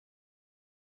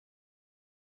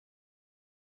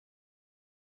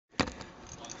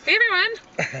Hey everyone!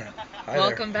 Hi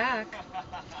Welcome back.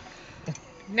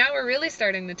 Now we're really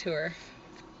starting the tour.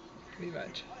 Pretty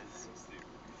much.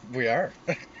 We are.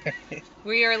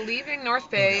 We are leaving North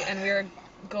Bay and we are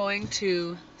going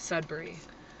to Sudbury.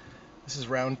 This is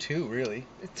round 2, really.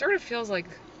 It sort of feels like...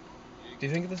 Do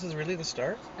you think this is really the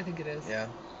start? I think it is. Yeah.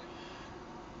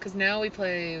 Because now we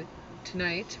play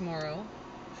tonight, tomorrow,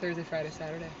 Thursday, Friday,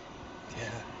 Saturday. Yeah.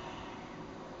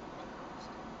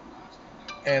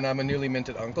 And I'm a newly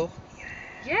minted uncle.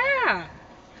 Yeah!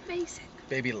 Amazing.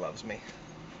 Baby loves me.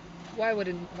 Why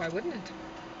wouldn't it?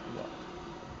 Well,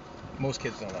 most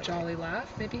kids don't like Jolly me.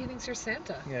 laugh? Maybe he thinks you're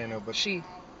Santa. Yeah, I know, but She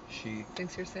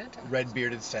thinks you're Santa.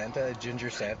 red-bearded Santa, a ginger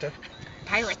Santa.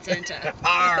 Pirate Santa.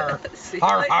 Arr!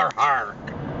 Har, har, har.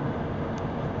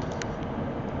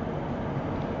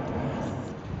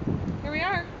 Here we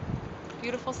are.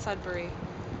 Beautiful Sudbury.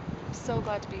 I'm so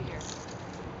glad to be here.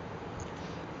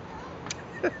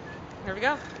 Here we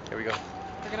go. Here we go.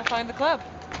 We're gonna find the club.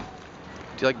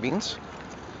 Do you like beans?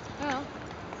 Well,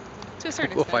 to a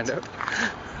certain We'll extent. find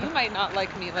out. You might not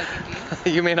like me liking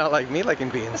beans. You may not like me liking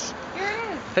beans. Here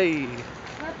it is. Hey.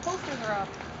 Our posters are up.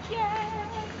 Yay!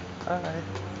 Hi.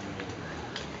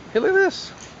 Hey, look at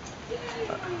this. Yay!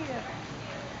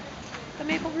 The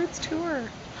Maple Roots tour.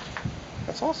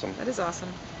 That's awesome. That is awesome.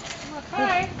 Look,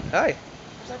 hi. Hi.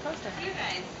 There's our poster. You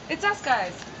guys. It's us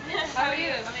guys. How are you,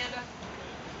 Amanda?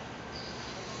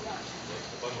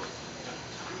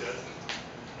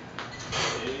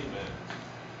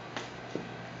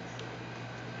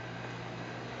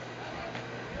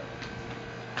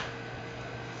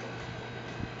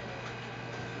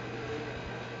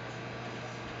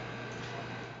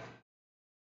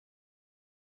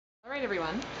 Alright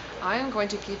everyone, I am going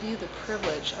to give you the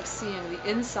privilege of seeing the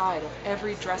inside of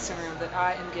every dressing room that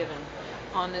I am given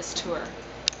on this tour.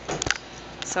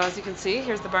 So as you can see,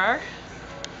 here's the bar.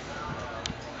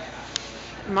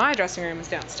 My dressing room is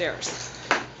downstairs.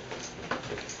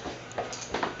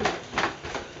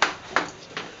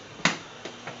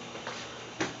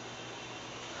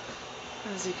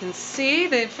 As you can see,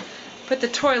 they've put the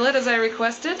toilet as I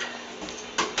requested,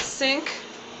 sink,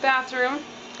 bathroom,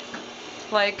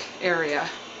 like area.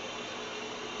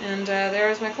 And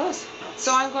there's my clothes.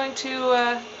 So I'm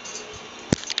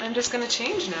just going to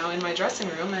change now in my dressing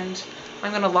room, and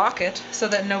I'm going to lock it so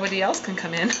that nobody else can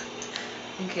come in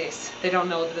case they don't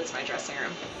know that it's my dressing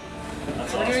room.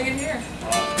 That's what we're doing in here.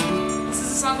 This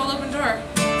is a song called Open Door.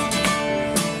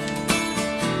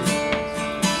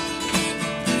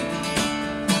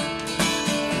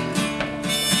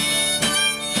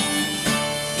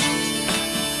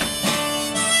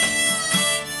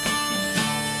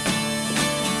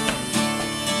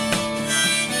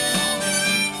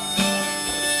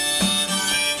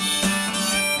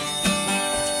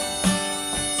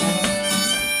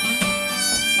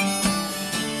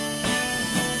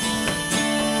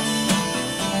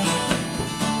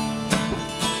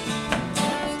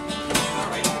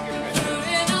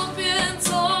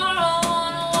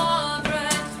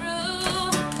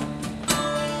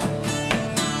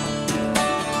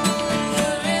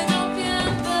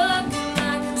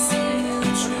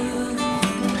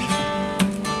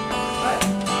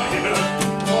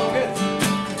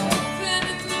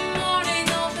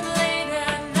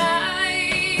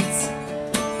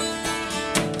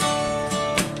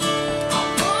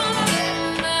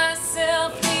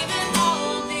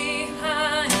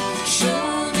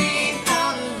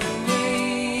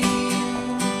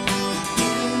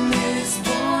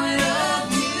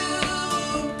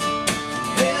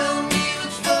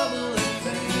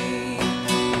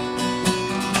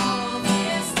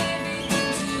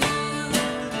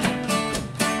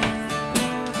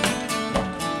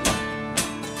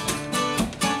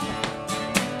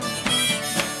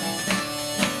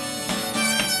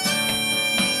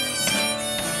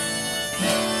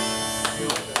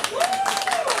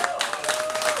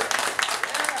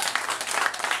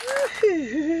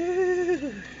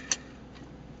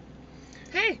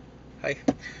 Hey! Hi.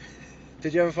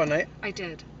 Did you have a fun night? I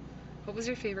did. What was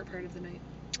your favorite part of the night?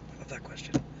 I love that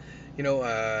question. You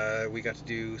know, we got to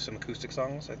do some acoustic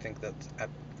songs. I think that's,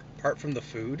 apart from the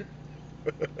food.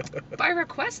 By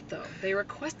request, though. They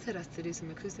requested us to do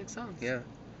some acoustic songs. Yeah.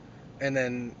 And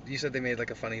then you said they made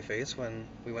like a funny face when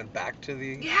we went back to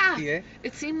the PA?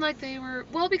 It seemed like they were...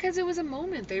 Well, because it was a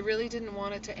moment. They really didn't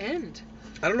want it to end.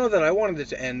 I don't know that I wanted it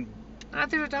to end.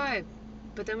 Neither did I.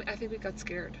 But then I think we got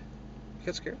scared. You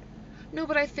got scared? No,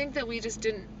 but I think that we just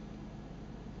didn't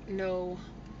know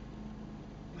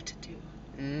what to do.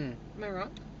 Am I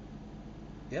wrong?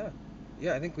 Yeah.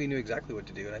 Yeah, I think we knew exactly what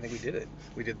to do, and I think we did it.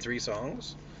 We did 3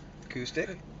 songs,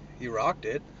 acoustic. You rocked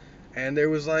it. and there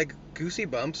was like goosey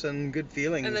bumps and good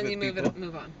feelings And then with you people.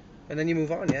 move on. And then you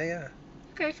move on. Yeah.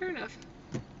 Okay, fair enough.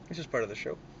 It's just part of the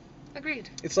show. Agreed.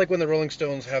 It's like when the Rolling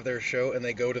Stones have their show and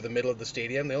they go to the middle of the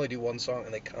stadium. They only do one song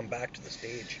and they come back to the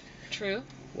stage. True.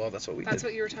 Well, that's what we That's did.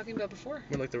 what you were talking about before.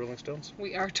 We're like the Rolling Stones.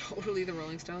 We are totally the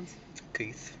Rolling Stones.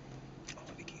 Keith. I want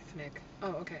to be Keith. Mick.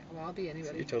 Oh, okay. Well, I'll be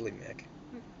anybody. You're totally Mick.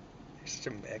 You're such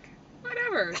a Mick.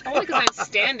 Whatever. Only because I'm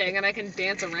standing and I can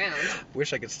dance around.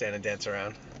 Wish I could stand and dance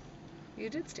around. You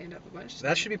did stand up a bunch.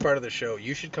 That should be part of the show.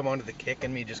 You should come onto the kick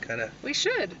and me just kind of... We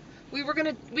should. We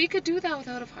could do that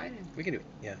without hiding. We can do it,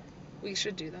 yeah. We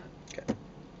should do that. Okay.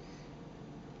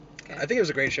 Okay. I think it was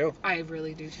a great show. I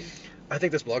really do too. I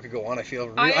think this blog could go on.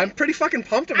 I'm pretty fucking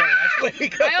pumped about it,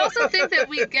 actually. I also think that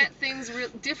we get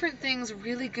different things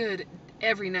really good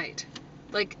every night.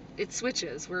 Like, it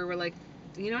switches where we're like,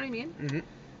 you know what I mean? Mm-hmm.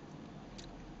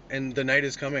 And the night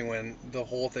is coming when the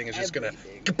whole thing is just gonna...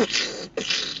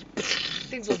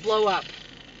 Things will blow up.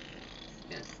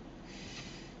 Yeah.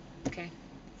 Okay.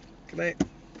 Good night.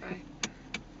 Bye.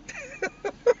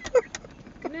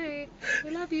 Good night.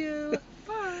 We love you.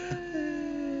 Bye.